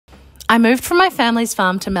I moved from my family's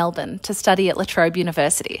farm to Melbourne to study at La Trobe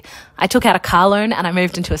University. I took out a car loan and I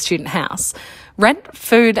moved into a student house. Rent,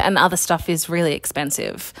 food and other stuff is really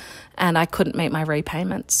expensive, and I couldn't meet my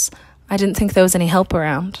repayments. I didn't think there was any help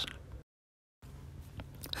around.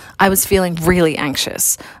 I was feeling really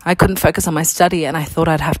anxious. I couldn't focus on my study and I thought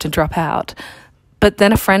I'd have to drop out. But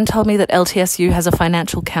then a friend told me that LTSU has a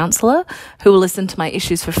financial counsellor who will listen to my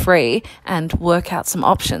issues for free and work out some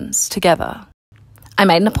options together. I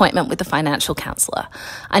made an appointment with the financial counsellor.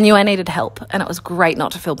 I knew I needed help, and it was great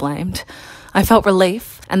not to feel blamed. I felt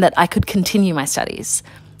relief and that I could continue my studies.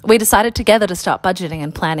 We decided together to start budgeting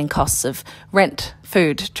and planning costs of rent,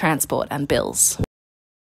 food, transport and bills.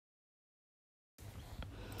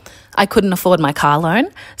 I couldn't afford my car loan,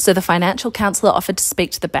 so the financial counsellor offered to speak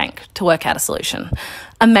to the bank to work out a solution.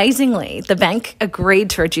 Amazingly, the bank agreed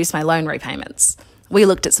to reduce my loan repayments. We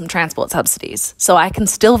looked at some transport subsidies, so I can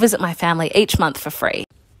still visit my family each month for free.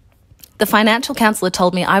 The financial counsellor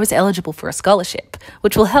told me I was eligible for a scholarship,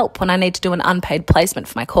 which will help when I need to do an unpaid placement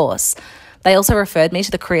for my course. They also referred me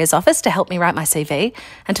to the careers office to help me write my CV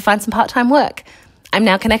and to find some part-time work. I'm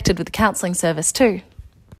now connected with the counselling service too.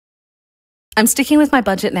 I'm sticking with my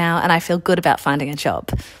budget now and I feel good about finding a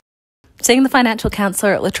job. Seeing the financial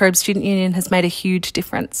counsellor at La Trobe Student Union has made a huge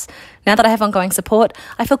difference. Now that I have ongoing support,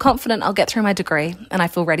 I feel confident I'll get through my degree and I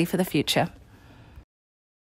feel ready for the future.